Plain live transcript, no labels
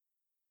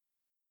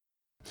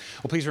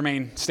Well, please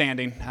remain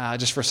standing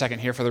just for a second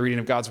here for the reading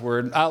of God's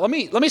word. Let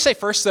me say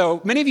first, though,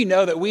 many of you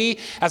know that we,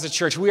 as a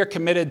church, we are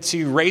committed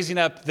to raising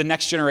up the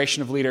next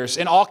generation of leaders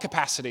in all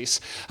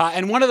capacities.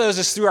 And one of those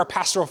is through our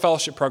pastoral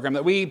fellowship program,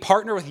 that we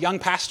partner with young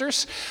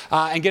pastors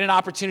and get an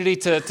opportunity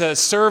to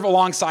serve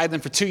alongside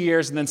them for 2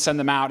 years and then send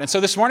them out. And so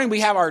this morning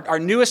we have our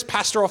newest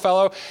pastoral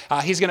fellow.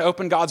 He's going to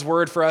open God's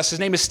word for us. His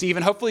name is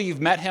Stephen. Hopefully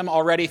you've met him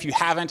already. If you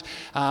haven't,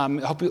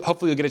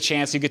 hopefully you'll get a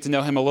chance. You get to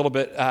know him a little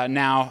bit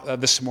now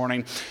this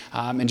morning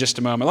in just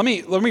a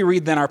moment. Let me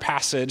read then our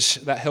passage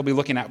that he'll be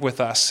looking at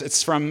with us.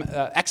 It's from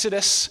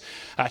Exodus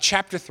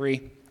chapter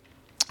 3.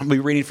 I'll be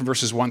reading from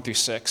verses 1 through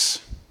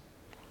 6.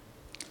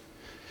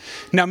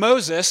 Now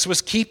Moses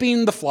was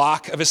keeping the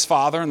flock of his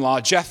father-in-law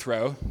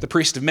Jethro, the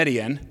priest of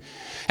Midian,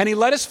 and he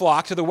led his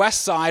flock to the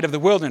west side of the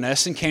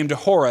wilderness and came to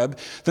Horeb,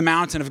 the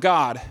mountain of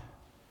God.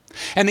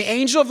 And the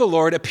angel of the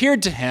Lord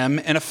appeared to him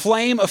in a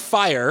flame of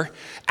fire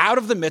out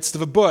of the midst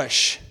of a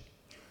bush.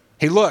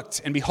 He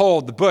looked, and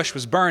behold, the bush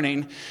was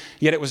burning,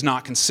 yet it was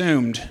not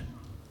consumed.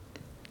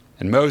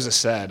 And Moses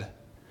said,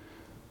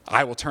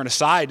 I will turn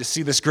aside to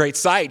see this great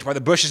sight, why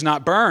the bush is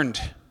not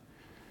burned.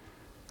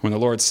 When the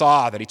Lord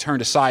saw that he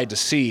turned aside to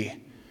see,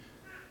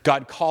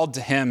 God called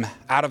to him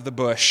out of the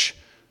bush,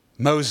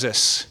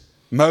 Moses,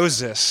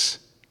 Moses.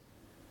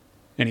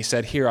 And he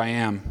said, Here I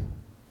am.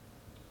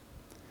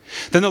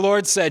 Then the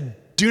Lord said,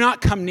 Do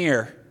not come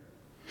near.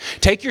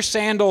 Take your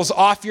sandals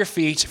off your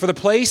feet, for the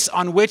place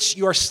on which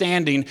you are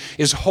standing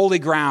is holy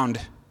ground.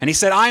 And he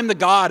said, I am the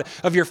God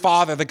of your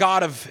father, the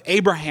God of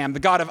Abraham, the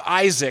God of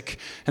Isaac,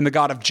 and the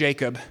God of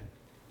Jacob.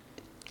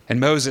 And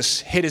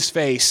Moses hid his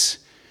face,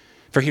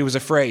 for he was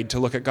afraid to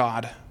look at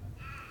God.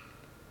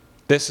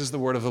 This is the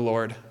word of the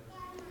Lord.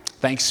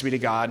 Thanks be to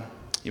God.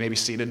 You may be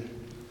seated.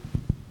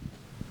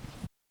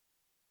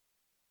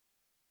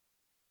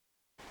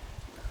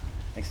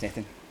 Thanks,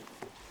 Nathan.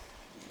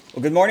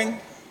 Well, good morning.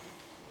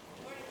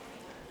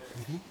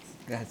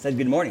 God said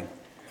good morning.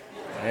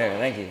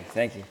 There,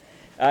 thank you.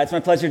 It's my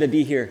pleasure to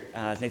be here.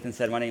 As Nathan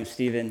said, my name's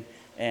Stephen,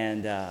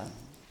 and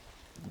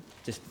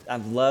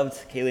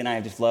Kaylee and I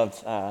have just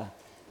loved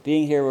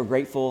being here. We're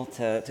grateful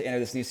to enter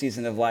this new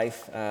season of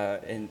life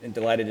and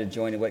delighted to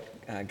join in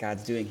what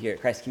God's doing here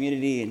at Christ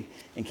Community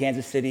in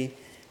Kansas City.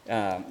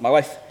 My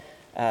wife,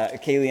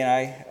 Kaylee, and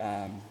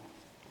I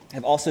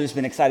have also just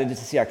been excited to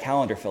see our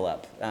calendar fill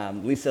up.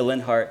 Lisa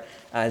Linhart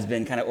has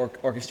been kind of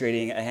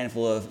orchestrating a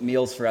handful of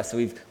meals for us. So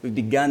we've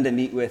begun to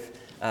meet with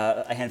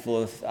a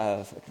handful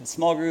of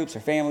small groups or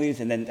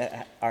families, and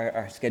then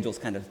our schedule's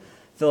kind of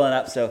filling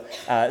up. So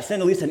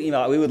send Lisa an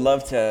email. We would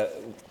love to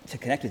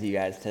connect with you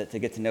guys, to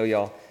get to know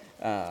y'all.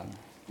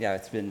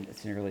 It's been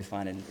really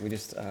fun, and we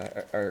just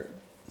are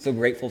so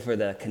grateful for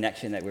the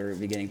connection that we're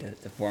beginning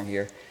to form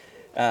here.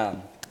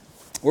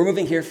 We're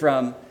moving here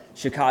from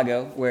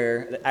Chicago,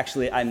 where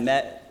actually I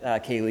met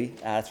Kaylee.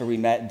 That's where we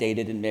met,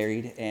 dated, and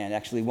married. And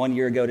actually 1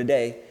 year ago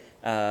today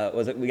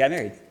we got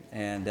married.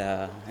 And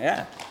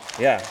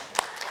yeah.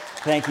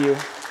 Thank you.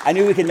 I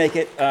knew we could make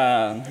it.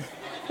 But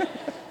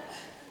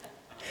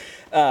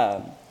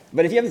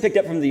if you haven't picked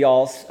up from the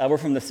y'alls, we're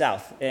from the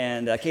South.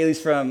 And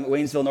Kaylee's from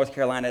Waynesville, North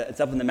Carolina. It's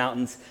up in the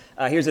mountains.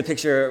 Here's a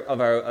picture of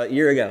a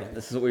year ago.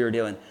 This is what we were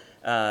doing.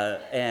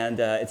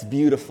 It's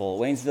beautiful.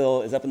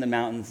 Waynesville is up in the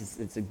mountains.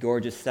 It's a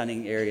gorgeous,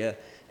 stunning area.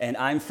 And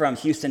I'm from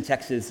Houston,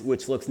 Texas,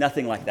 which looks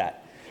nothing like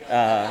that.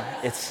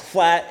 It's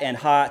flat and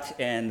hot,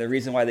 and the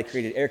reason why they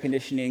created air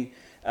conditioning,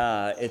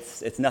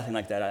 it's nothing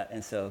like that.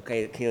 And so,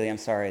 Kaylee, I'm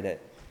sorry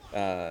that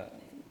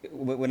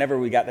whenever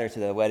we got there to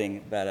the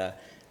wedding, but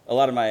a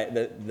lot of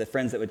the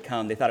friends that would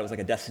come, they thought it was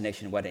like a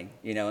destination wedding,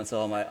 and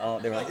so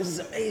they were like, this is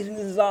amazing,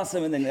 this is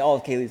awesome, and then all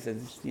of Kaylee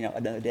says,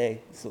 another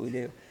day, that's what we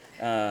do.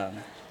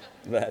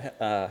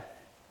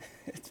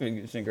 It's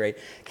been great.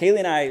 Kaylee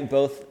and I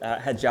both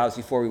had jobs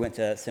before we went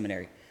to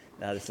seminary,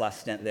 this last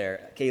stint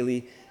there.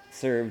 Kaylee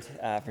served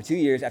for 2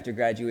 years after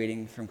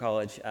graduating from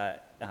college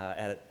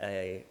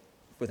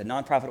with a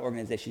nonprofit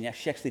organization. Yeah,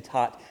 she actually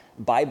taught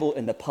Bible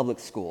in the public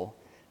school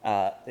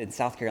in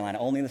South Carolina.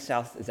 Only in the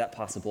South is that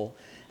possible.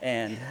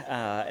 And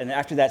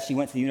after that, she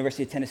went to the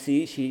University of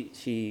Tennessee.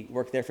 She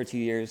worked there for 2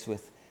 years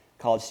with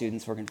college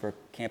students, working for a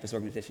campus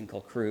organization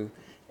called Cru.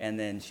 And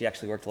then she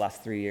actually worked the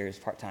last 3 years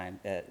part-time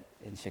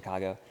in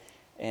Chicago.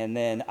 And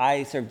then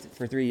I served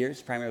for 3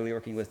 years, primarily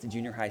working with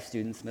junior high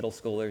students, middle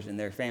schoolers, and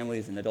their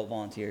families, and adult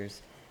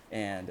volunteers.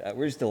 And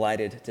we're just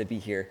delighted to be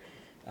here.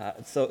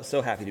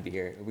 So happy to be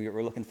here.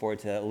 We're looking forward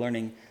to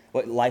learning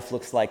what life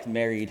looks like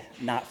married,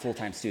 not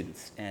full-time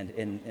students, and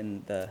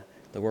in the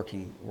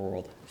working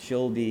world.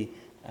 She'll be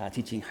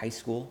teaching high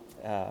school,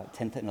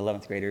 10th and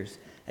 11th graders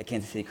at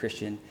Kansas City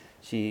Christian.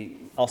 She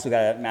also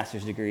got a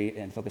master's degree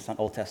and focused on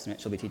Old Testament.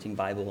 She'll be teaching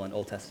Bible and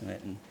Old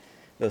Testament and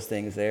those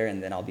things there,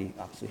 and then I'll be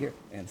obviously here.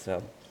 And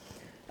so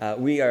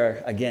we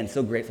are, again,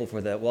 so grateful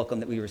for the welcome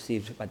that we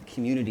received by the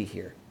community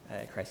here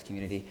at Christ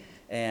Community.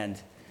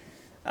 And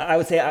I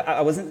would say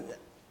I wasn't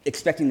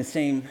expecting the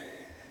same.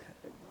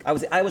 I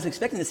was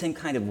expecting the same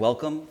kind of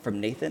welcome from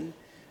Nathan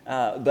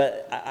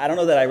but I don't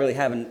know that I really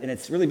have, and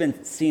it's really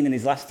been seen in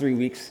these last 3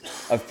 weeks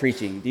of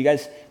preaching. Do you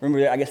guys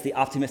remember, I guess, the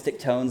optimistic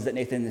tones that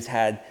Nathan has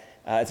had?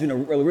 It's been a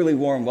really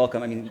warm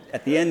welcome. I mean,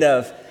 at the end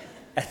of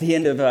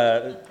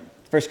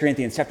 1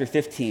 Corinthians chapter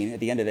 15, at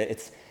the end of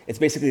it, it's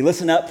basically,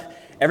 listen up,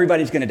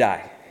 everybody's going to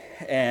die.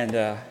 And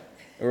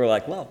we were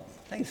like, well,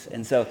 thanks.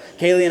 And so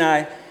Kaylee and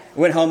I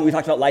went home, we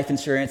talked about life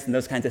insurance and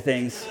those kinds of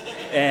things.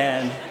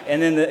 And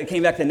then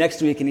came back the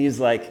next week, and he's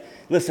like,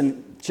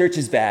 listen, church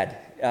is bad.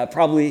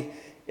 Probably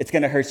it's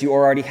going to hurt you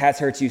or already has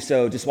hurt you,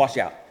 so just watch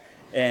out.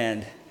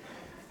 And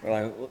we're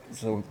like,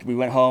 so we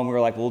went home, we were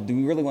like, well, do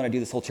we really want to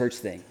do this whole church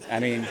thing? I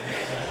mean,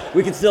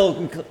 we can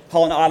still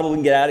call an audible, we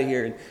can get out of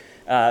here.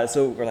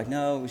 So we're like,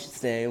 no, we should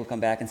stay, we'll come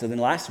back. And so then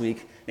last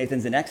week,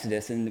 Nathan's in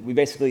Exodus, and we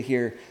basically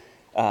hear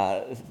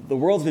the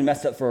world's been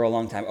messed up for a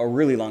long time, a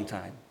really long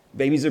time.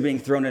 Babies are being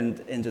thrown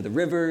into the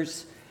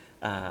rivers.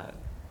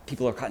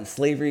 People are caught in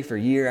slavery for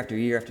year after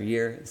year after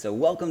year. So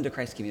welcome to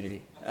Christ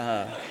Community.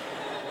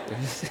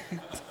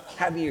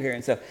 Happy you're here.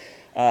 And so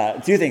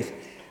 2 things.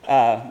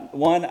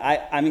 One,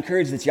 I'm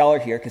encouraged that y'all are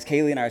here because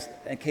Kaylee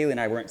and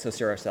I weren't so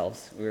sure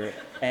ourselves.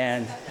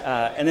 And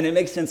then it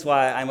makes sense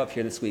why I'm up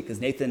here this week because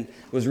Nathan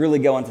was really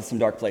going to some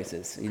dark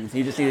places.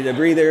 He just needed a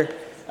breather.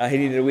 He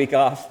needed a week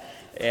off.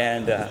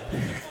 And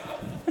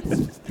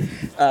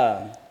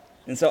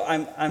so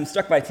I'm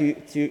struck by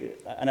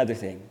another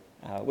thing.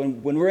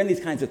 When we're in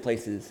these kinds of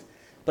places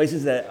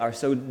that are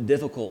so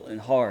difficult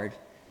and hard,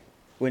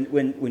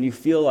 when you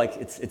feel like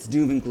it's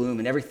doom and gloom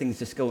and everything's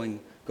just going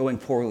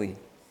poorly,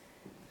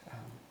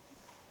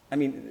 I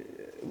mean,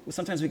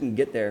 sometimes we can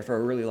get there for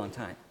a really long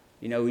time.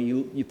 You know,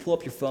 you pull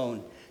up your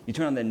phone, you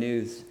turn on the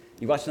news,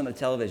 you watch it on the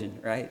television,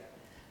 right?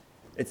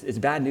 It's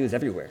bad news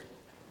everywhere,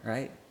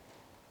 right?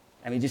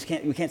 I mean,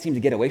 we can't seem to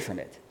get away from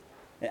it.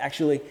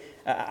 Actually,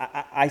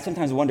 I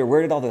sometimes wonder,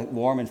 where did all the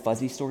warm and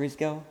fuzzy stories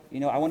go?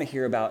 You know, I want to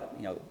hear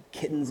about,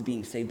 kittens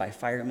being saved by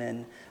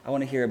firemen. I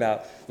want to hear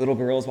about little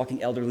girls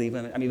walking elderly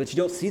women. I mean, but you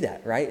don't see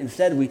that, right?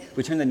 Instead,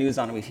 we turn the news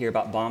on and we hear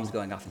about bombs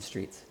going off in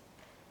streets.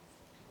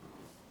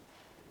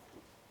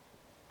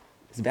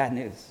 It's bad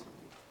news.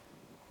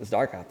 It's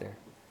dark out there.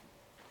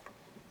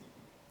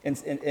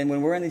 And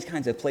when we're in these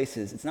kinds of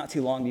places, it's not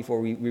too long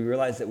before we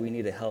realize that we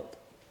need a help.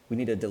 We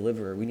need a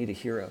deliverer. We need a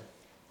hero,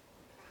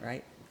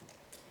 right?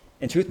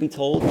 And truth be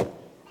told,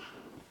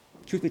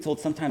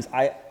 sometimes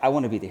I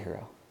want to be the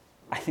hero.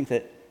 I think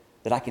that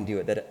I can do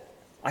it, that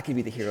I can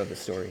be the hero of the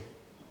story.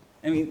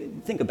 I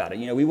mean, think about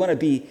it. We want to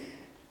be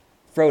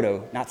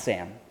Frodo, not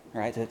Sam,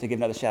 right? To give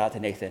another shout out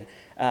to Nathan.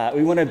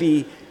 We want to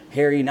be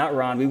Harry, not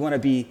Ron. We want to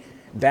be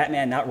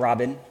Batman, not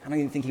Robin. I don't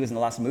even think he was in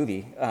the last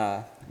movie.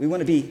 We want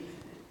to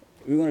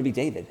be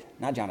David,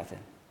 not Jonathan,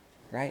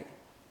 right?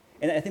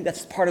 And I think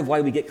that's part of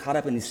why we get caught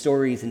up in these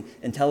stories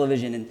and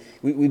television, and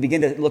we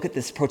begin to look at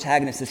this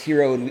protagonist, this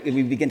hero, and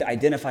we begin to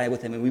identify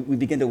with him, and we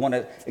begin to want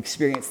to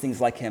experience things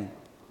like him,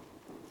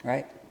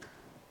 right?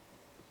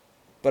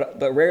 But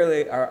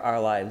rarely are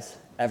our lives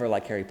ever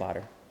like Harry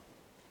Potter,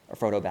 or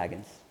Frodo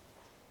Baggins,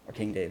 or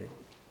King David.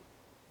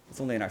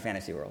 It's only in our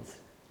fantasy worlds.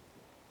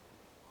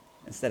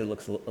 Instead, it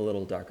looks a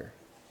little darker.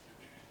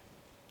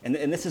 And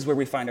this is where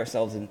we find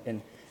ourselves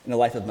in the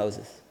life of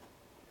Moses.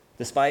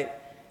 Despite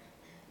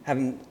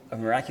having a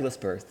miraculous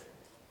birth,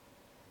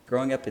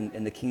 growing up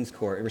in the king's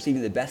court, and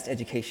receiving the best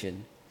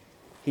education,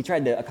 he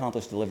tried to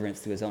accomplish deliverance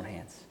through his own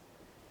hands.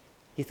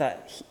 He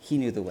thought he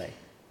knew the way.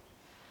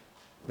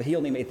 But he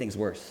only made things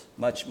worse,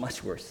 much,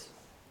 much worse,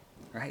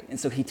 right? And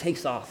so he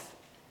takes off.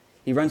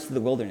 He runs to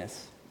the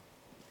wilderness.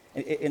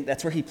 And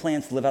that's where he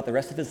plans to live out the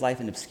rest of his life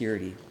in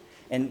obscurity.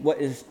 And what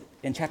is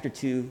in chapter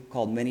 2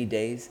 called Many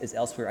Days is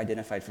elsewhere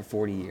identified for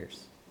 40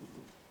 years.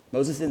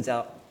 Moses ends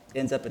up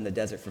in the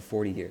desert for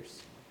 40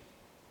 years,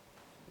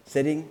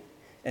 sitting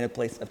in a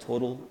place of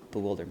total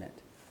bewilderment.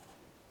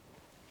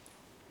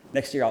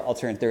 Next year, I'll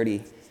turn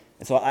 30,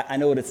 and so I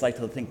know what it's like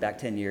to think back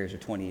 10 years or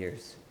 20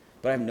 years,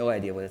 but I have no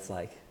idea what it's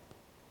like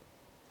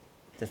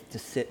to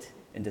sit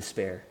in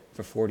despair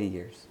for 40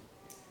 years.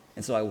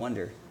 And so I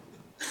wonder,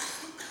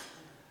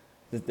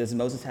 does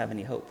Moses have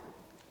any hope?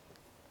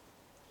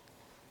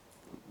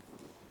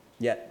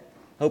 Yet,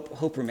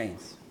 hope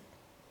remains.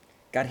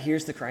 God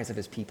hears the cries of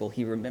his people.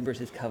 He remembers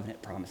his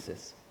covenant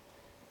promises.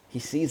 He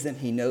sees them.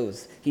 He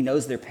knows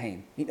their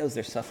pain. He knows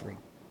their suffering.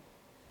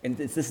 And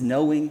it's this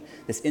knowing,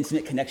 this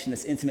intimate connection,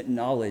 this intimate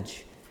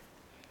knowledge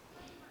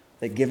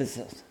that gives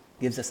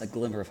us a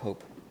glimmer of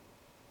hope.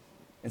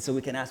 And so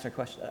we can ask a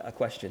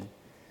question.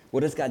 What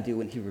does God do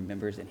when he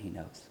remembers and he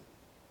knows?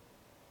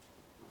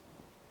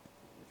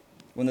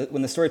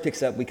 When the story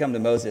picks up, we come to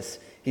Moses.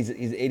 He's an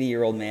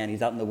 80-year-old man.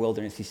 He's out in the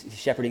wilderness. He's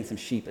shepherding some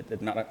sheep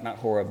at Mount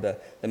Horeb,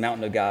 the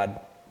mountain of God.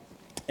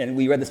 And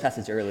we read this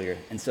passage earlier.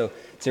 And so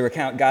to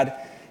recount, God's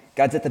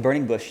at the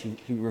burning bush.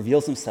 He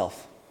reveals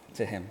himself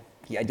to him.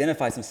 He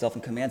identifies himself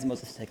and commands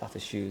Moses to take off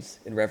his shoes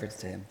in reverence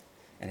to him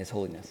and his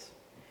holiness.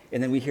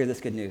 And then we hear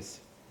this good news.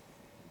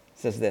 It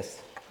says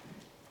this: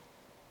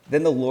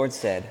 Then the Lord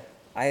said,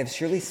 I have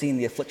surely seen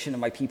the affliction of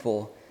my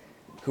people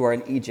who are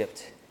in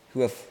Egypt,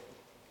 who have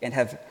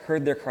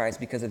heard their cries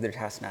because of their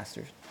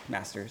taskmasters.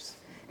 taskmasters,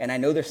 and I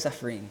know their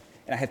suffering,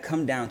 and I have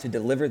come down to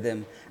deliver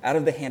them out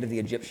of the hand of the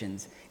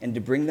Egyptians and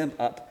to bring them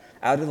up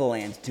out of the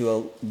land to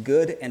a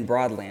good and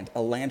broad land,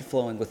 a land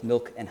flowing with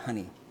milk and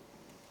honey.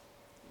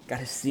 God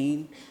has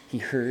seen, he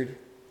heard,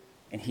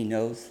 and he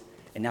knows,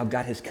 and now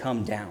God has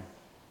come down.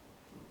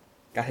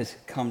 God has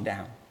come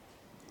down.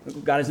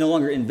 God is no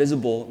longer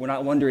invisible. We're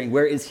not wondering,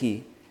 where is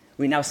he?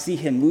 We now see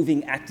him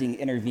moving, acting,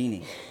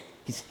 intervening.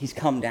 He's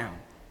come down.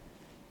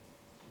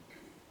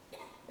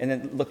 And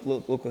then look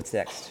what's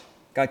next.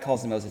 God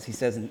calls to Moses. He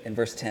says in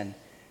verse 10,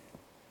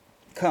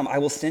 "Come, I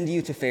will send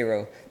you to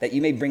Pharaoh, that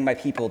you may bring my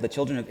people, the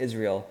children of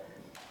Israel,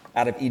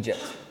 out of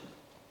Egypt."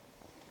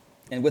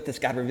 And with this,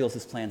 God reveals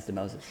his plans to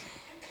Moses.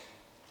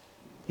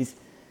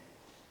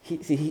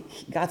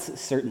 God's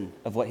certain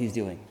of what he's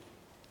doing.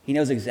 He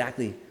knows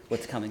exactly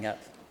what's coming up.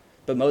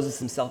 But Moses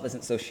himself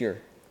isn't so sure.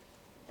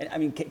 And I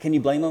mean, can you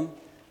blame him?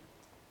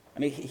 I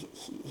mean,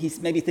 he's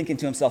maybe thinking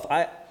to himself,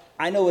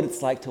 I know what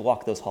it's like to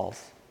walk those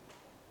halls.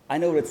 I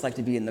know what it's like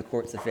to be in the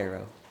courts of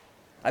Pharaoh.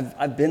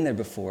 I've been there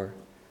before.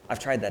 I've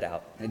tried that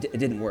out. And it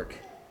didn't work.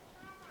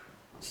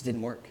 It just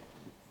didn't work.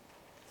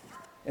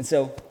 And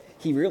so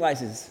he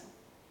realizes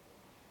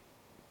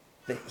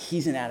that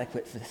he's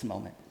inadequate for this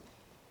moment,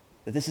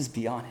 that this is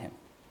beyond him.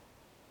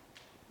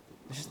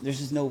 There's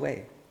just no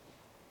way.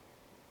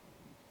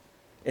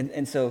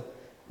 And so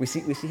we see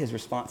his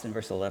response in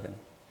verse 11.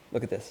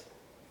 Look at this.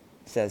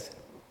 It says,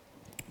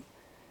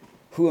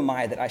 "Who am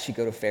I that I should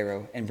go to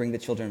Pharaoh and bring the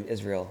children of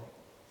Israel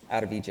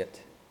out of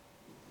Egypt?"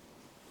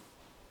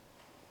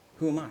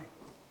 Who am I?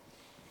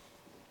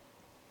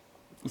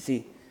 You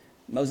see,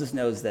 Moses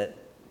knows that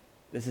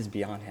this is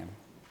beyond him.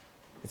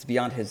 It's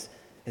beyond his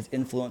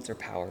influence or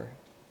power.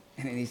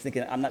 And he's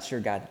thinking, I'm not sure,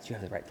 God, that you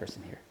have the right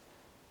person here.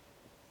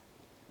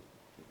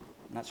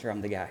 I'm not sure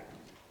I'm the guy.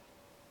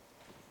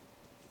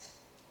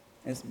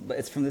 But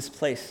it's from this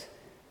place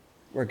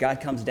where God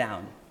comes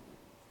down,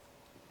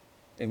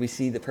 and we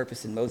see the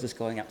purpose in Moses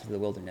going out to the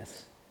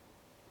wilderness.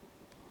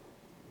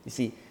 You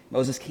see,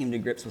 Moses came to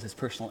grips with his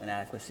personal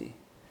inadequacy,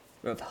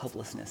 of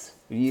helplessness,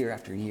 year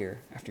after year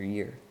after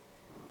year.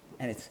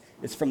 And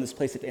it's from this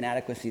place of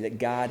inadequacy that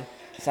God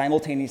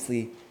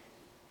simultaneously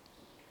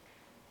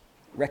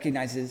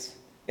recognizes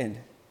and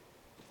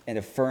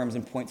affirms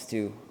and points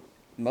to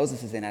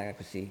Moses'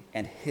 inadequacy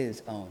and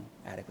his own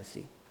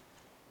adequacy.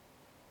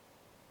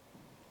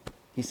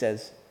 He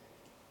says,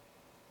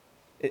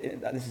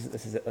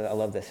 I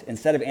love this.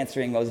 Instead of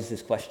answering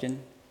Moses'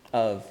 question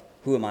of,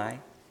 who am I?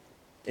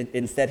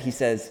 Instead he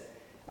says,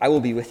 I will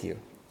be with you.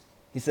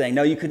 He's saying,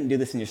 no, you couldn't do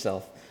this in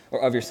yourself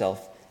or of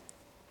yourself,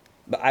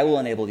 but I will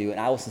enable you and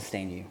I will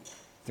sustain you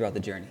throughout the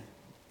journey.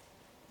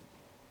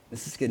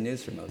 This is good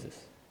news for Moses.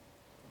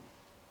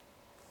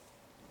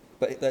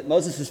 But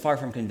Moses is far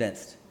from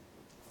convinced.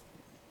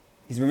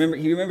 He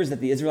remembers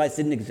that the Israelites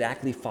didn't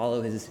exactly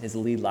follow his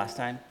lead last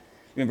time.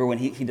 Remember when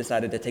he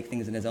decided to take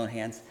things in his own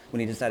hands? When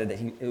he decided that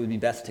it would be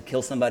best to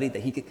kill somebody,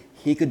 that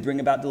he could bring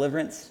about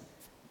deliverance?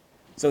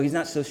 So he's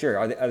not so sure.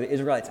 Are the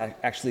Israelites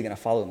actually going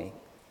to follow me?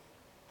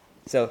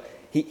 So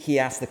he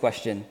asked the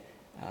question,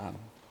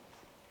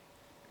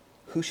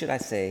 who should I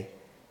say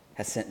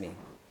has sent me?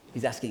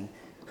 He's asking,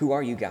 who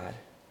are you, God?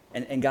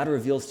 And God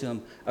reveals to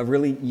him a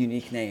really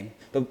unique name.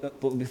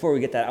 But before we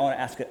get that, I want to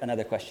ask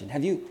another question.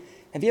 Have you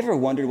ever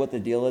wondered what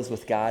the deal is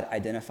with God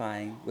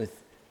identifying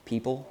with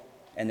people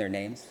and their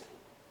names?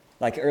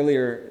 Like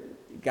earlier,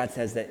 God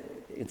says that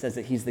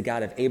he's the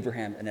God of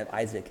Abraham and of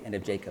Isaac and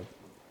of Jacob.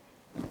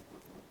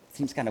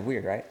 Seems kind of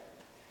weird, right?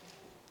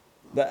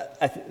 But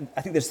I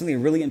think there's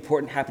something really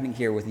important happening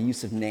here with the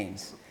use of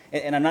names.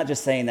 And I'm not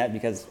just saying that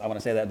because I want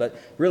to say that, but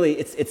really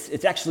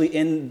it's actually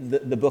in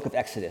the book of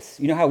Exodus.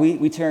 You know how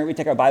we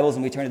take our Bibles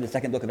and we turn to the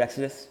second book of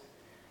Exodus,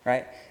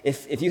 right?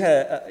 If you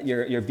had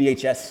your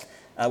VHS,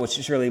 which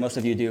surely most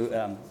of you do,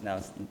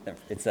 no,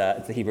 it's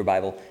the Hebrew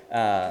Bible.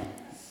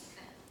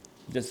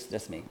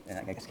 Just me, and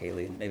I guess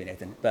Kaylee, and maybe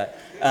Nathan. But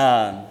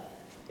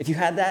if you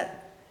had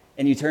that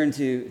and you turn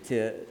to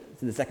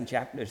the second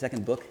chapter or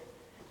second book,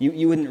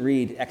 you wouldn't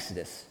read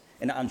Exodus.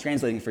 And I'm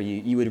translating for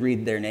you. You would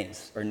read their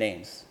names or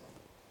names.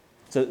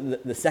 So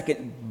the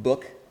second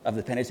book of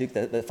the Pentateuch,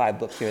 the 5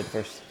 books here, the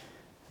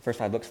first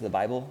 5 books of the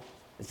Bible,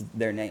 is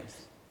their names.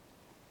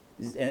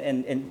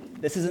 And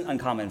this isn't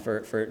uncommon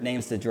for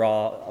names to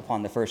draw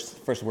upon the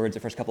first words, the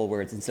first couple of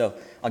words. And so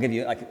I'll give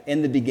you, like,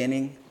 in the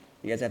beginning.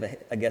 You guys have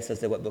a guess as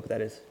to what book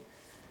that is?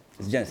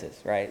 It's Genesis,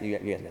 right? You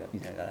guys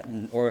got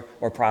that.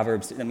 Or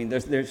Proverbs. I mean,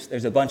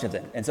 there's a bunch of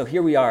them. And so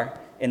here we are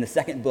in the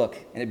second book,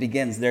 and it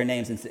begins their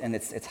names, and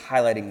it's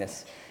highlighting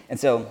this. And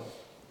so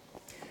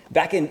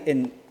back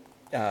in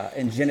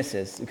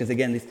Genesis, because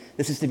again,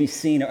 this is to be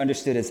seen or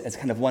understood as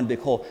kind of one big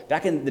whole.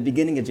 Back in the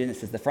beginning of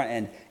Genesis, the front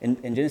end,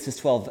 in Genesis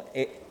 12,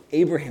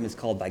 Abraham is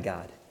called by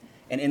God.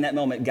 And in that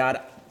moment, God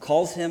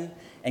calls him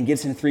and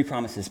gives him 3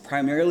 promises,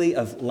 primarily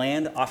of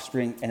land,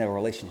 offspring, and a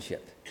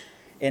relationship.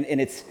 And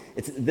it's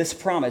this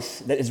promise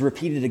that is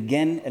repeated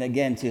again and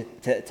again to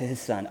his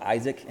son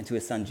Isaac and to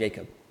his son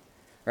Jacob,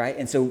 right?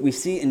 And so we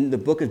see in the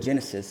book of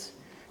Genesis,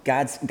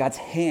 God's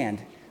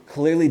hand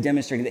clearly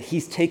demonstrating that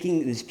he's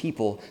taking these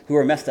people who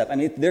are messed up. I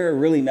mean, they're a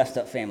really messed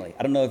up family.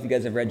 I don't know if you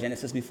guys have read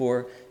Genesis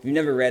before. If you've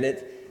never read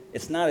it,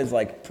 it's not as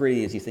like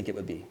pretty as you think it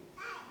would be,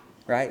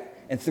 right?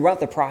 And throughout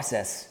the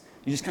process,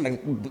 you're just kind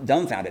of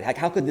dumbfounded. Like,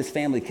 how could this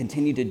family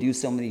continue to do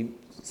so many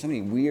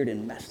weird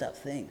and messed up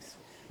things,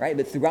 right?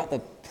 But throughout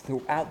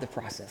the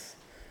process,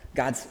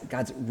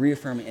 God's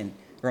reaffirming and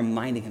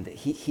reminding him that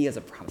he has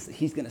a promise, that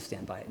he's going to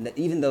stand by it, and that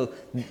even though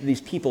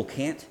these people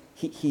can't,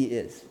 he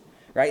is,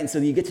 right? And so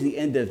you get to the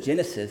end of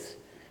Genesis,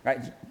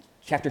 right,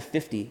 chapter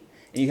 50,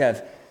 and you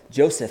have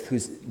Joseph,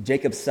 who's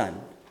Jacob's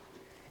son,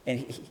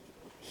 and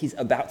he's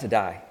about to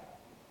die.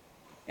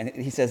 And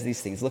he says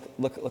these things.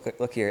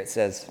 Look here. It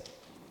says,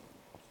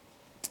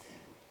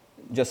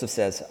 Joseph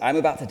says, I'm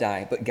about to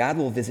die, but God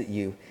will visit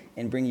you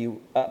and bring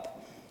you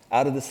up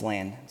out of this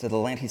land to the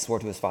land he swore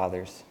to his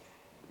fathers.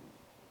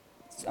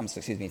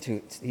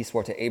 He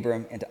swore to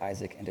Abram and to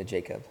Isaac and to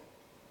Jacob.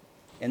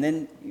 And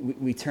then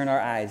we turn our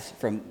eyes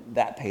from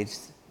that page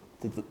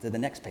to the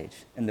next page.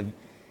 And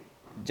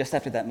just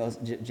after that,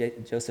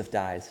 Joseph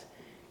dies.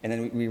 And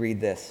then we read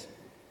this.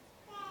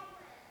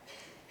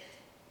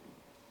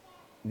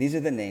 These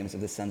are the names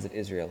of the sons of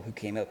Israel who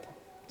came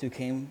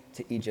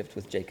to Egypt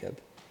with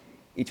Jacob,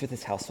 each with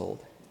his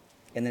household.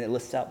 And then it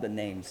lists out the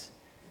names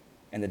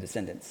and the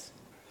descendants.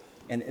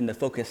 And the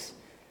focus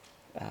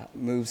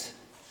moves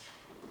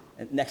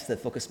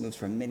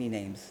from many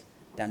names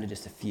down to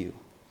just a few.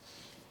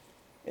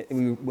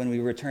 When we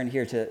return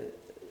here to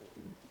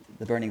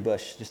the burning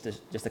bush, just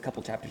a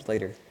couple chapters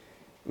later,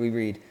 we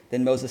read,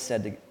 then Moses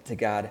said to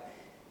God,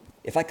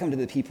 if I come to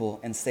the people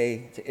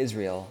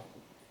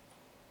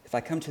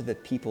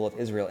of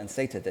Israel and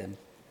say to them,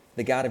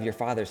 the God of your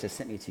fathers has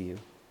sent me to you,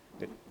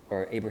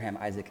 or Abraham,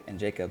 Isaac, and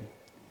Jacob,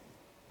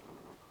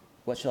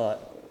 what shall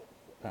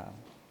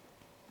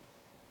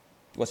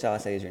I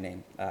say is your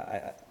name?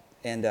 That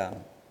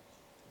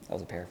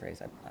was a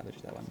paraphrase. I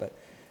butchered that one, but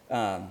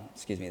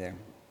excuse me there.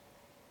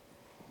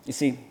 You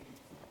see,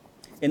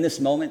 in this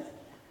moment,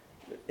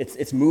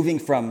 it's moving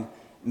from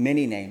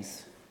many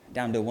names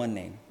down to one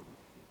name.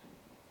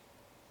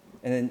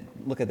 And then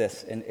look at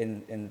this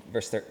in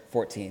verse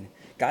 14.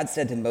 God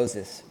said to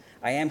Moses,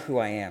 I am who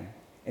I am.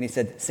 And he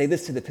said, say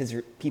this to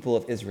the people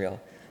of Israel.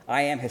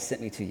 I am has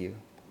sent me to you.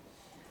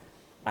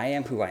 I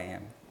am who I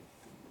am.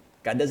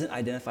 God doesn't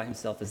identify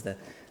himself as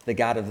the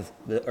God of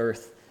the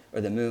earth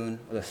or the moon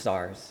or the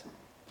stars.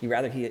 He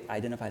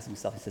identifies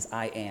himself. He says,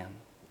 I am.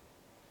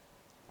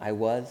 I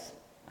was,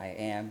 I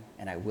am,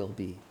 and I will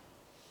be.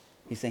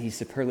 He's saying he's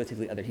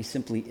superlatively other. He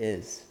simply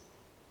is.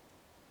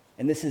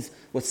 And this is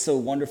what's so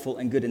wonderful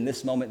and good in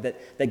this moment,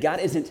 that God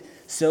isn't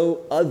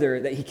so other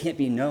that he can't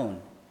be known.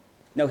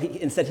 No,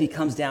 instead he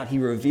comes down, he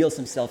reveals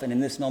himself, and in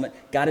this moment,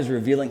 God is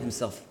revealing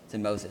himself to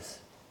Moses.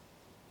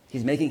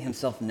 He's making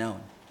himself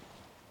known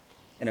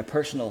in a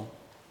personal,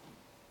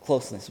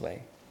 closeness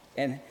way.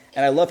 And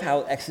I love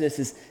how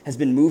Exodus has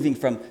been moving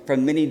from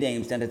many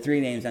names down to three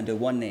names, down to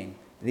one name,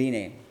 the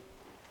name,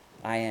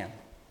 I am.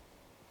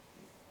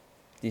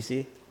 Do you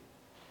see?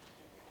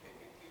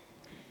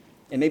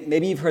 And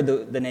maybe you've heard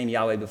the name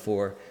Yahweh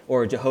before,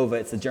 or Jehovah,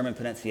 it's the German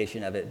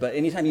pronunciation of it. But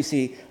anytime you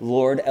see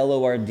Lord,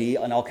 L-O-R-D,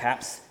 in all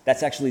caps,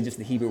 that's actually just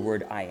the Hebrew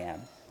word I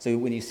am. So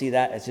when you see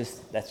that,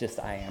 that's just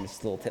I am. It's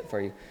a little tip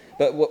for you.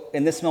 But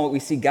in this moment, we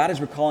see God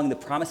is recalling the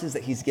promises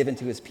that he's given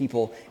to his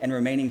people and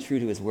remaining true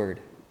to his word.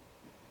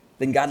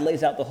 Then God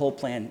lays out the whole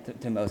plan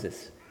to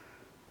Moses.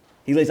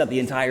 He lays out the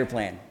entire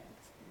plan.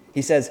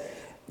 He says,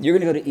 you're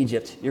going to go to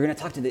Egypt. You're going to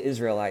talk to the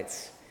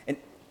Israelites,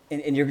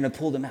 and you're going to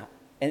pull them out.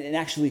 And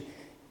actually,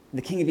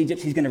 the king of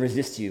Egypt, he's going to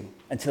resist you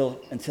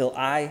until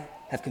I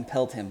have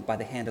compelled him by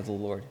the hand of the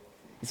Lord.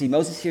 You see,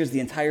 Moses hears the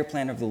entire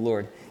plan of the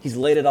Lord. He's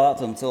laid it all out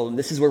to him, told him,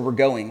 this is where we're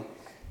going.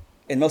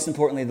 And most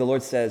importantly, the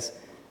Lord says,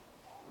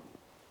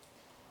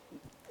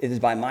 it is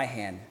by my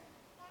hand,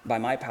 by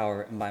my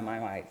power, and by my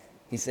might.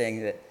 He's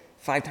saying that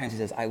 5 times he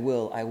says, I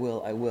will, I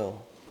will, I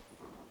will.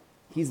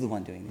 He's the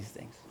one doing these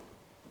things.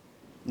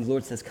 And the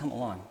Lord says, come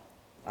along.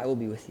 I will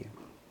be with you.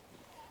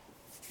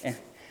 And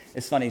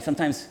it's funny.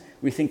 Sometimes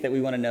we think that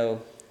we want to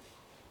know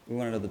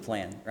the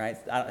plan, right?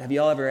 Have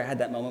you all ever had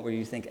that moment where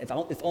you think, if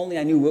only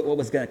I knew what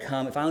was going to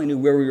come, if I only knew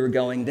where we were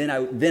going, then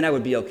I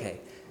would be okay.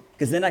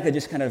 Because then I could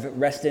just kind of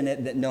rest in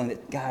it, knowing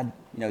that God,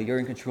 you're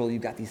in control,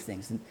 you've got these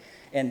things.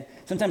 And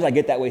sometimes I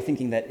get that way,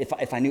 thinking that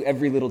if I knew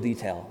every little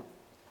detail,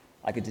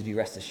 I could just be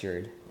rest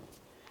assured.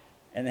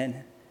 And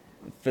then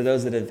for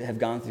those that have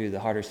gone through the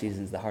harder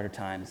seasons, the harder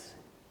times,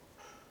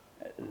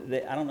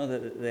 I don't know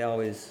that they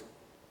always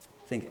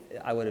think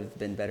I would have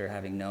been better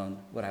having known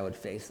what I would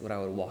face, what I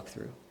would walk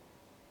through.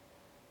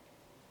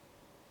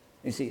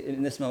 You see,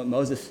 in this moment,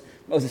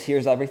 Moses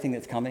hears everything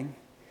that's coming.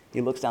 He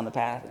looks down the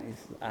path, and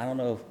he's, I don't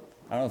know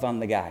if I'm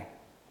the guy.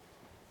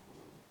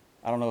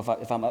 I don't know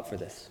if I'm up for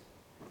this.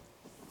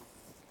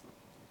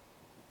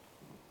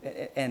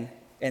 And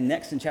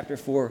next in chapter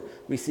 4,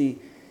 we see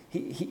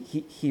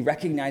he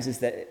recognizes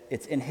that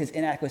it's in his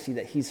inadequacy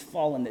that he's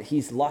fallen, that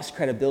he's lost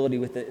credibility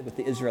with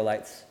the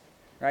Israelites.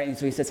 right? And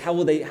so he says, how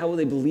will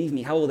they believe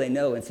me? How will they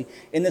know? And see,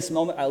 in this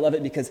moment, I love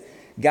it because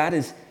God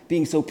is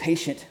being so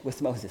patient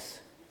with Moses,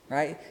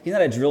 right? He's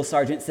not a drill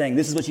sergeant saying,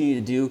 this is what you need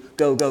to do,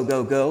 go, go,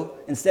 go, go.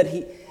 Instead,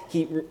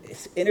 he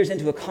enters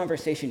into a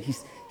conversation.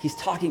 He's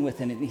talking with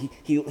him, and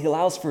he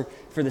allows for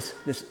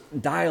this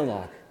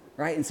dialogue,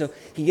 right? And so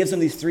he gives him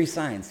these three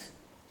signs.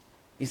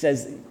 He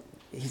says,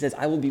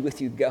 I will be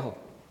with you, go.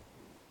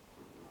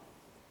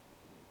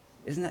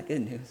 Isn't that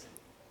good news?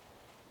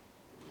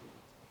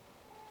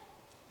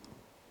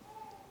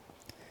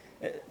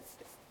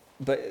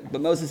 But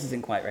Moses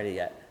isn't quite ready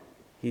yet.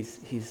 He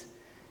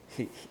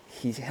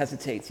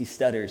hesitates, he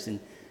stutters, and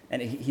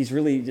he's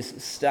really just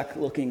stuck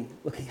looking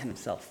at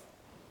himself.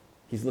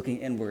 He's looking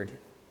inward.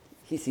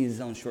 He sees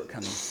his own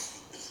shortcomings.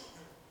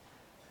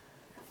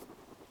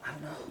 I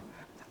don't know.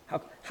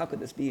 How could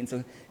this be? And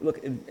so look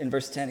in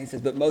verse 10, he says,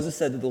 but Moses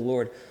said to the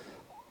Lord,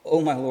 "O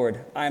my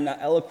Lord, I am not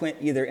eloquent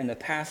either in the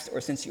past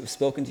or since you have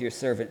spoken to your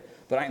servant,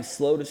 but I am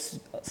slow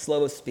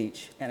of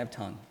speech and of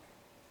tongue."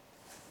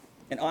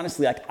 And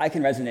honestly, I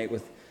can resonate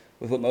with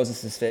what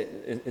Moses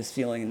is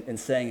feeling and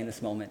saying in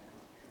this moment.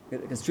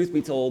 Because truth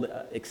be told,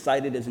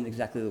 excited isn't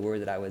exactly the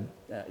word that I would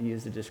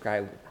use to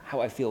describe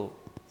how I feel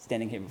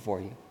standing here before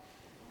you.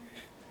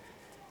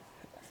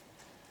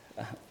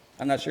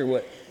 I'm not sure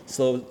what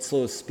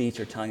slow of speech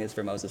or tongue is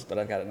for Moses, but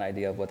I've got an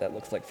idea of what that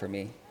looks like for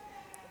me.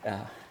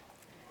 And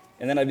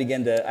then I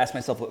begin to ask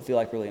myself what feel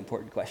like really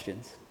important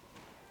questions.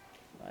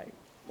 Like,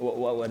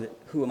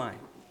 who am I?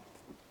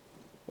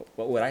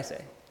 What would I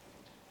say?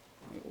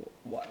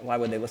 Why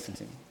would they listen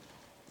to me?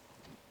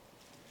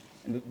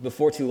 And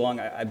before too long,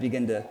 I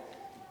begin to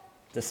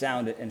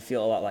sound and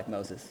feel a lot like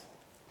Moses.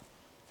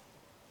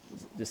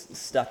 Just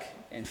stuck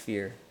in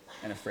fear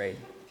and afraid.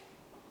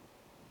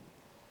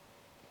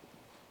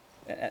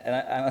 And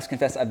I must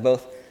confess, I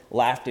both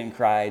laughed and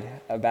cried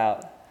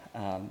about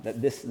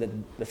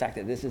the fact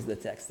that this is the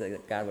text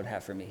that God would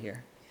have for me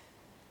here.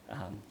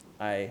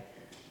 I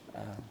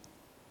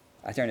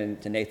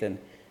turned to Nathan,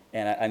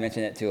 and I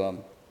mentioned it to him,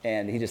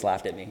 and he just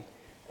laughed at me.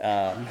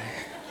 And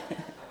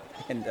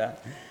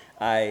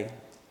I'll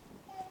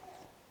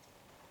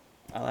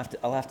have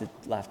to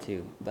laugh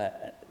too.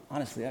 But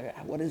honestly,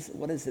 what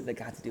is it that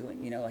God's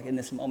doing? You know, like in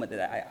this moment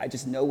that I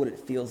just know what it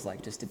feels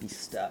like just to be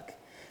stuck,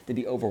 to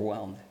be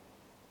overwhelmed,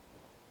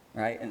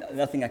 right? And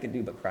nothing I can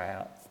do but cry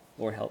out,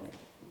 "Lord, help me."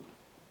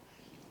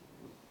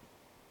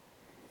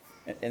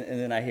 And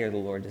then I hear the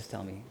Lord just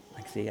tell me,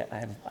 like, see,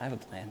 I have a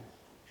plan.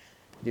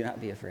 Do not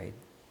be afraid.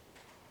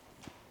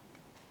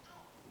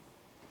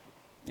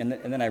 And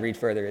then I read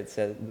further. It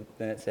said,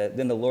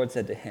 then the Lord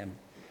said to him,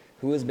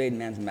 "Who has made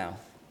man's mouth?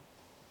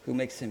 Who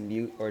makes him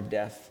mute or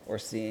deaf or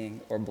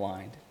seeing or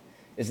blind?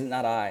 Is it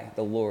not I,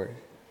 the Lord?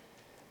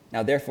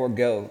 Now therefore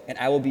go, and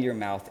I will be your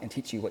mouth and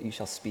teach you what you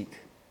shall speak."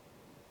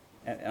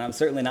 And I'm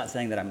certainly not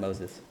saying that I'm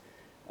Moses.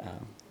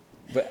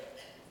 But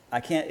I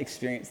can't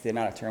experience the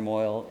amount of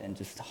turmoil and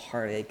just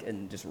heartache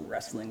and just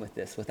wrestling with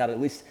this without at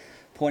least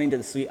pointing to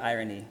the sweet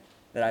irony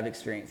that I've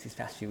experienced these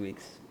past few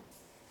weeks.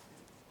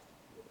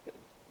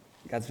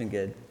 God's been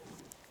good.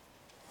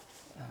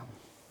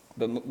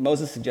 But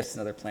Moses suggests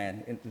another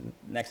plan.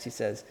 Next he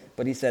says,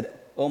 but he said,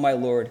 "Oh my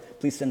Lord,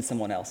 please send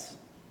someone else."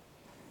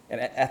 And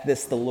at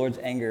this, the Lord's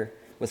anger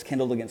was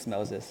kindled against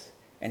Moses.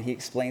 And he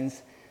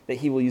explains that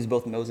he will use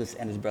both Moses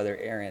and his brother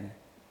Aaron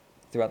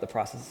throughout the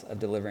process of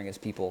delivering his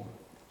people.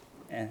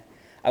 And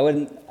I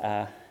wouldn't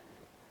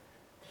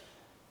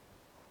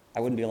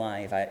be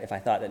lying if I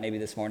thought that maybe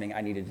this morning I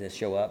needed to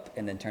show up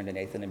and then turn to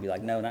Nathan and be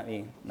like, "No, not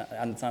me.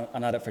 I'm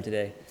not up for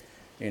today."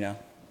 You know,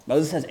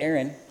 Moses has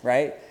Aaron,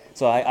 right?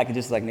 So I could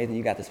just like, "Nathan,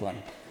 you got this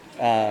one."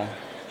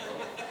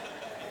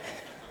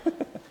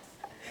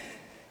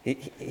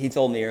 He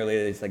told me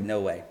earlier that he's like,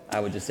 "No way." I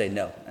would just say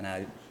no, and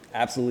I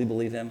absolutely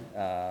believe him.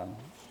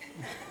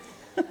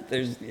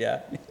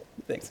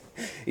 Thanks.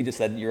 He just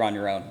said, "You're on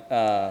your own."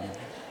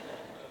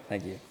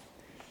 Thank you.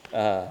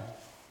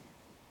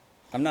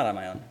 I'm not on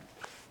my own.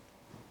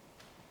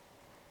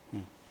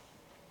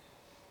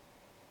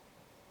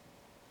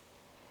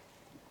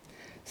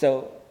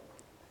 So,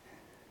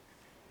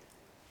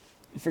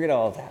 forget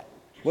all of that.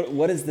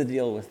 What is the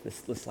deal with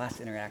this last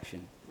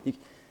interaction?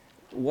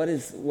 What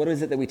is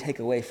it that we take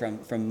away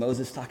from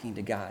Moses talking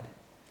to God?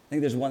 I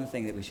think there's one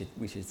thing that we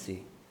should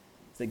see.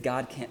 It's that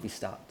God can't be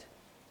stopped.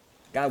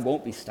 God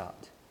won't be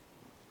stopped.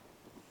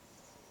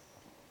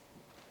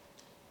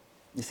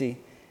 You see,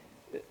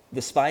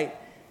 despite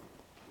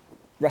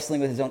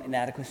wrestling with his own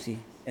inadequacy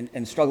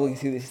and struggling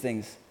through these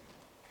things,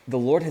 the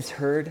Lord has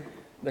heard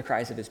the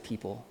cries of his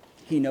people.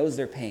 He knows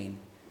their pain,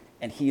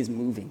 and he is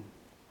moving.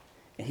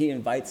 And he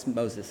invites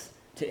Moses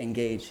to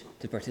engage,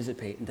 to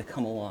participate, and to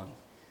come along.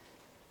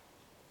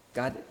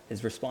 God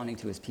is responding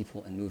to his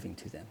people and moving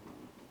to them.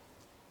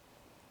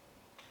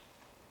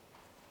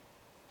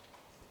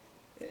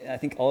 I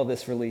think all of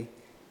this really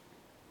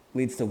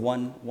leads to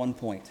one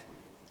point.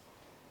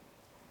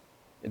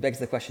 It begs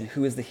the question,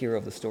 who is the hero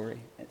of the story?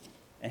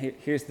 And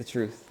here's the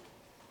truth.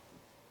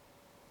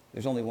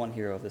 There's only one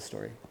hero of this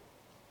story.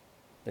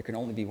 There can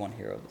only be one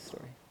hero of the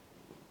story.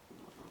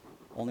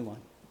 Only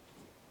one.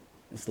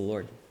 It's the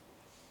Lord.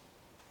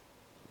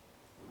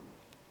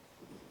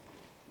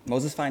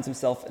 Moses finds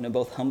himself in a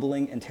both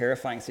humbling and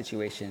terrifying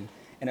situation,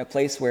 in a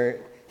place where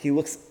he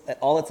looks at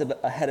all that's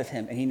ahead of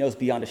him and he knows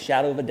beyond a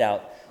shadow of a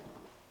doubt,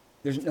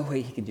 there's no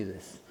way he could do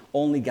this.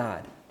 Only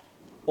God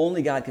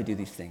could do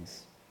these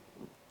things.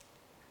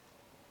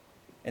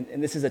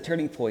 And this is a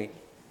turning point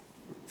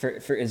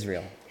for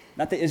Israel.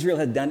 Not that Israel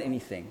had done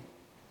anything.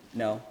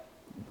 No,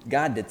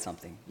 God did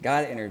something.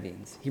 God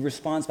intervenes. He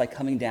responds by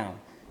coming down,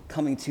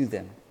 coming to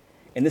them.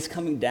 And this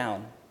coming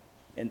down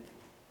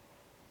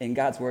in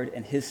God's word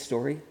and his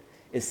story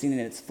is seen in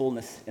its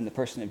fullness in the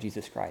person of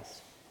Jesus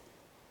Christ.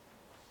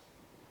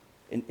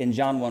 In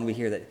John 1, we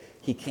hear that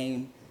he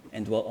came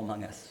and dwelt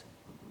among us.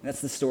 And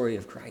that's the story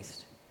of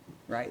Christ,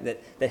 right?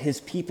 That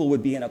his people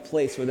would be in a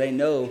place where they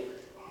know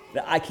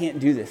that I can't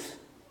do this,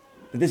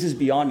 that this is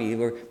beyond me,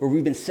 where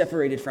we've been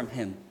separated from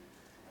him,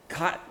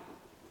 caught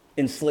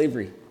in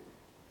slavery.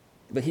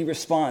 But he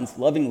responds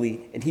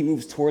lovingly, and he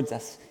moves towards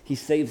us. He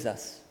saves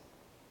us.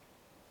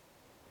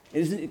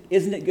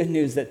 Isn't it good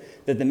news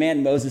that the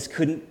man Moses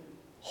couldn't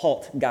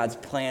halt God's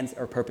plans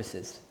or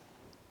purposes?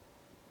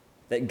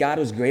 That God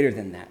was greater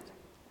than that.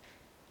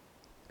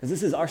 Because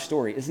this is our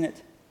story, isn't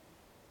it?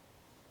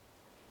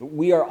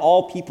 We are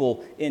all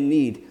people in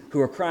need who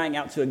are crying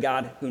out to a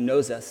God who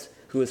knows us,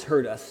 who has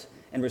heard us,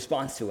 and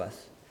responds to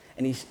us.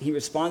 And he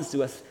responds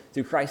to us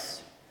through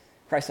Christ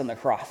on the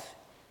cross.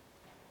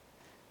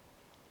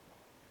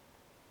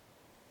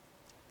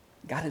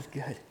 God is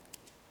good.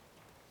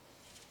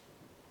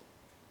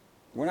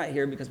 We're not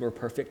here because we're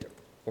perfect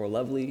or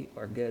lovely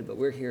or good, but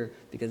we're here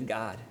because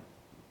God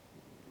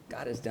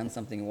has done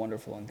something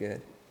wonderful and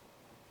good.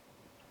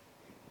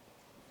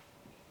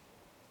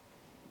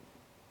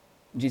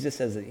 Jesus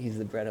says that he's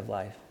the bread of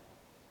life,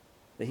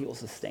 that he will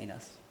sustain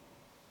us.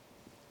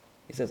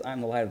 He says, I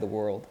am the light of the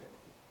world.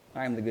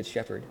 I am the good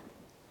shepherd.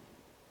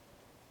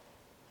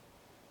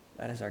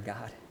 That is our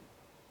God.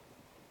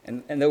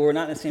 And though we're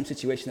not in the same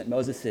situation that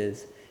Moses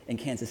is in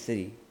Kansas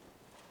City,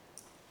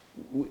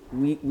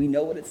 we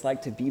know what it's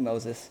like to be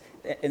Moses,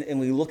 and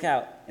we look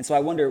out. And so I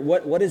wonder,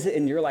 what is it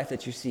in your life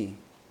that you see?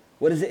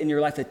 What is it in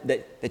your life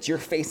that you're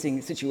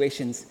facing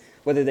situations,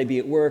 whether they be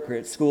at work or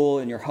at school,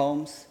 in your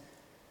homes?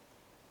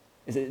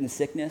 Is it in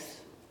sickness?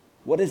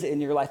 What is it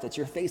in your life that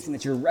you're facing,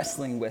 that you're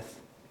wrestling with?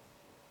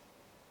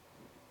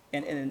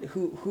 And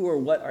who or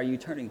what are you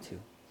turning to?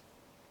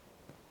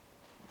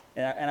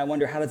 And I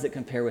wonder, how does it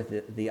compare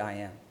with the I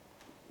am?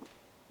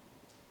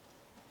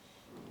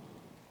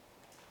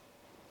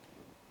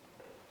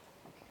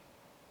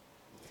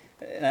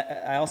 And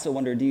I also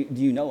wonder, do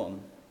you know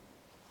him?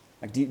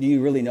 Like, do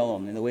you really know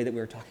him in the way that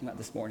we were talking about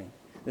this morning?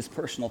 This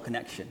personal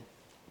connection,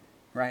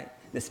 right?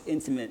 This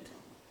intimate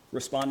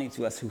responding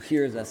to us, who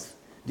hears us.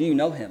 Do you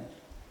know him?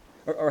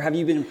 Or have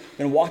you been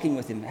walking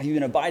with him? Have you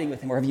been abiding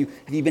with him? Or have you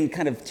been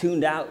kind of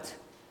tuned out?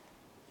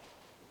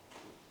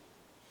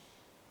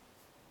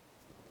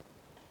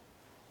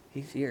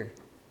 He's here.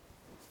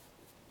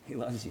 He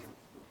loves you.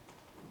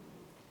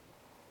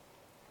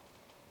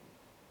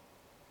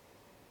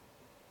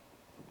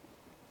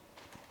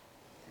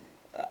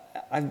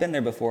 I've been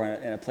there before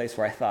in a place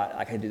where I thought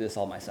I could do this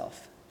all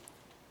myself.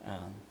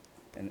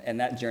 And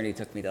that journey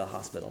took me to the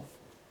hospital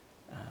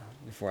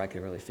before I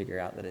could really figure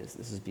out that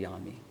this is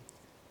beyond me.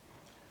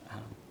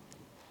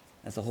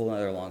 That's a whole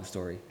other long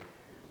story.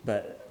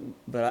 But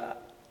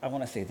I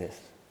want to say this.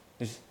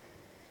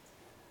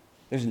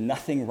 There's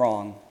nothing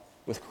wrong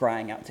with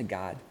crying out to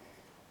God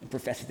and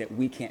professing that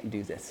we can't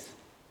do this.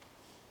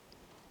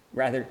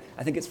 Rather,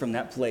 I think it's from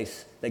that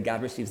place that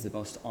God receives the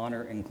most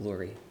honor and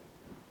glory,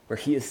 where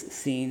he is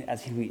seen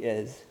as who he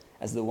is,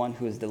 as the one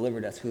who has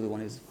delivered us, the one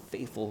who is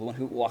faithful, the one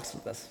who walks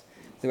with us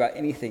throughout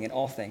anything and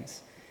all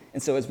things.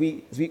 And so as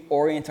we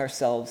orient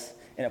ourselves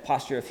in a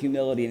posture of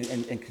humility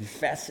and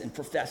confess and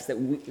profess that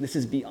this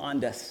is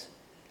beyond us,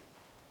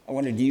 I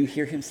wonder, do you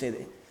hear him say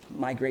that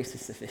my grace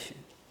is sufficient?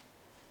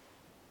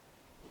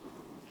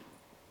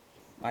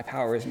 My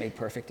power is made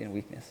perfect in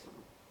weakness.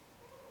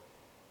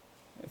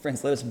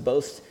 Friends, let us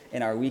boast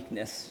in our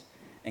weakness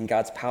and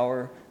God's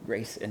power,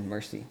 grace, and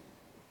mercy.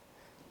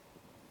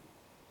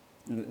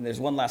 And there's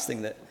one last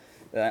thing that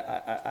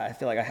I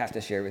feel like I have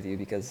to share with you,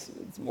 because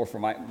it's more for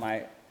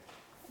my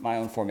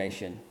own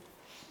formation.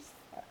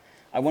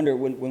 I wonder,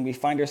 when we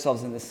find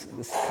ourselves in this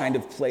kind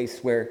of place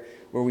where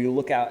we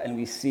look out and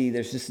we see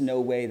there's just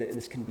no way that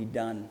this can be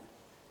done.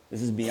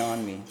 This is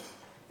beyond me.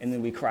 And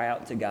then we cry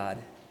out to God.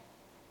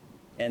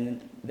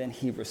 And then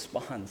he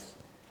responds.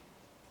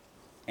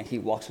 And he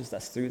walks with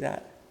us through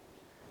that.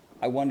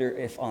 I wonder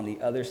if on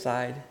the other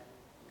side,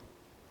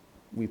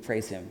 we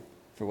praise him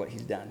for what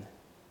he's done.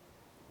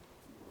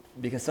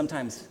 Because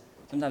sometimes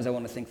I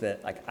want to think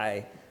that, like,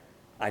 I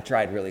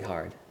tried really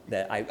hard,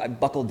 that I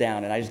buckled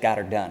down and I just got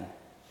her done,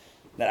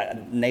 that I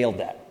nailed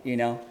that, you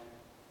know?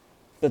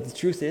 But the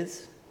truth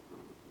is,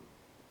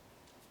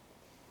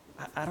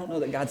 I don't know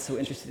that God's so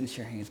interested in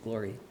sharing his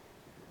glory.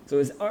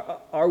 So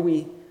are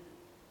we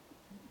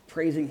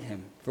praising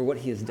him for what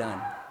he has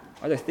done?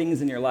 Are there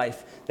things in your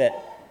life that,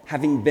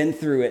 having been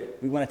through it,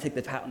 we want to take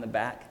the pat on the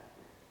back?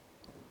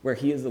 where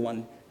he is the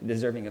one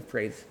deserving of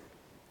praise.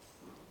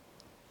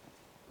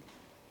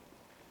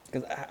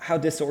 Because how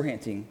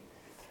disorienting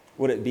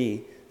would it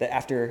be that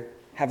after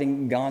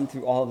having gone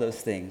through all of those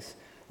things,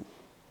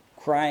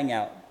 crying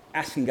out,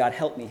 asking God,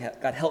 help me,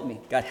 God, help me,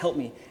 God, help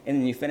me, and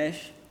then you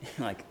finish,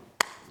 you're like,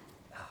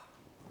 oh,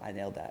 I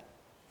nailed that.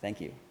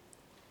 Thank you.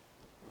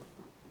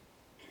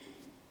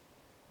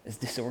 It's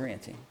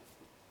disorienting.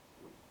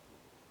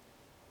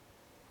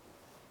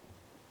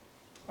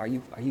 Are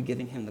you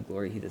giving him the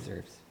glory he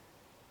deserves?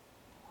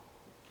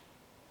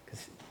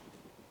 Because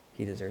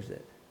he deserves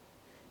it.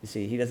 You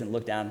see, he doesn't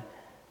look down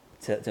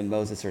to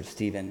Moses or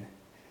Stephen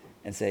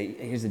and say,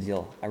 here's the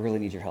deal, I really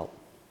need your help.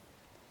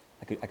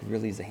 I could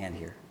really use a hand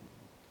here.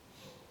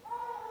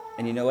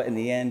 And you know what? In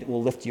the end,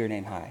 we'll lift your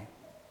name high.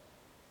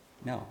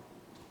 No.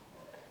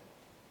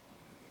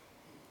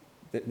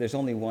 There's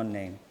only one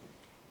name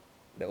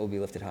that will be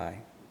lifted high.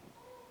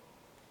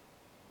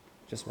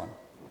 Just one.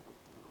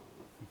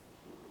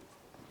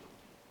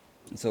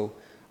 And so,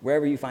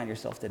 wherever you find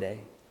yourself today,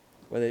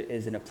 whether it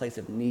is in a place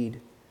of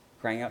need,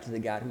 crying out to the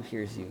God who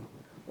hears you,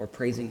 or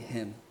praising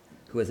him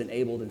who has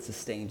enabled and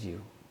sustained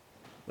you,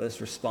 let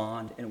us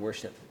respond in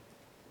worship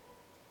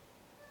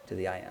to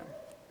the I Am.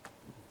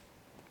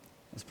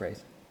 Let's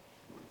praise.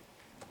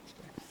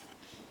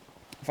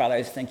 Father,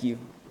 I just thank you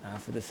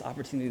for this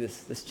opportunity,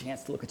 this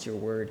chance to look at your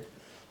word,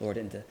 Lord,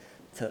 and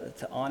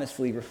to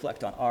honestly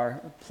reflect on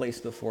our place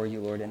before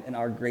you, Lord, and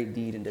our great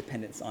deed and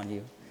dependence on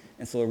you.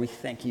 And so, Lord, we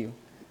thank you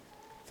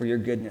for your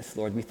goodness,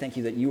 Lord. We thank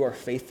you that you are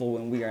faithful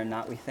when we are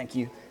not. We thank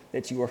you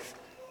that you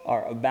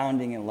are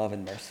abounding in love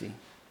and mercy,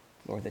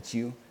 Lord, that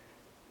you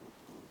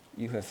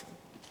have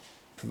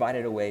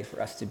provided a way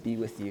for us to be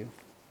with you,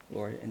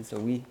 Lord. And so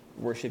we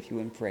worship you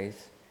in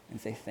praise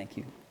and say thank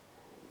you.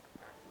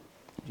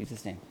 In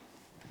Jesus' name.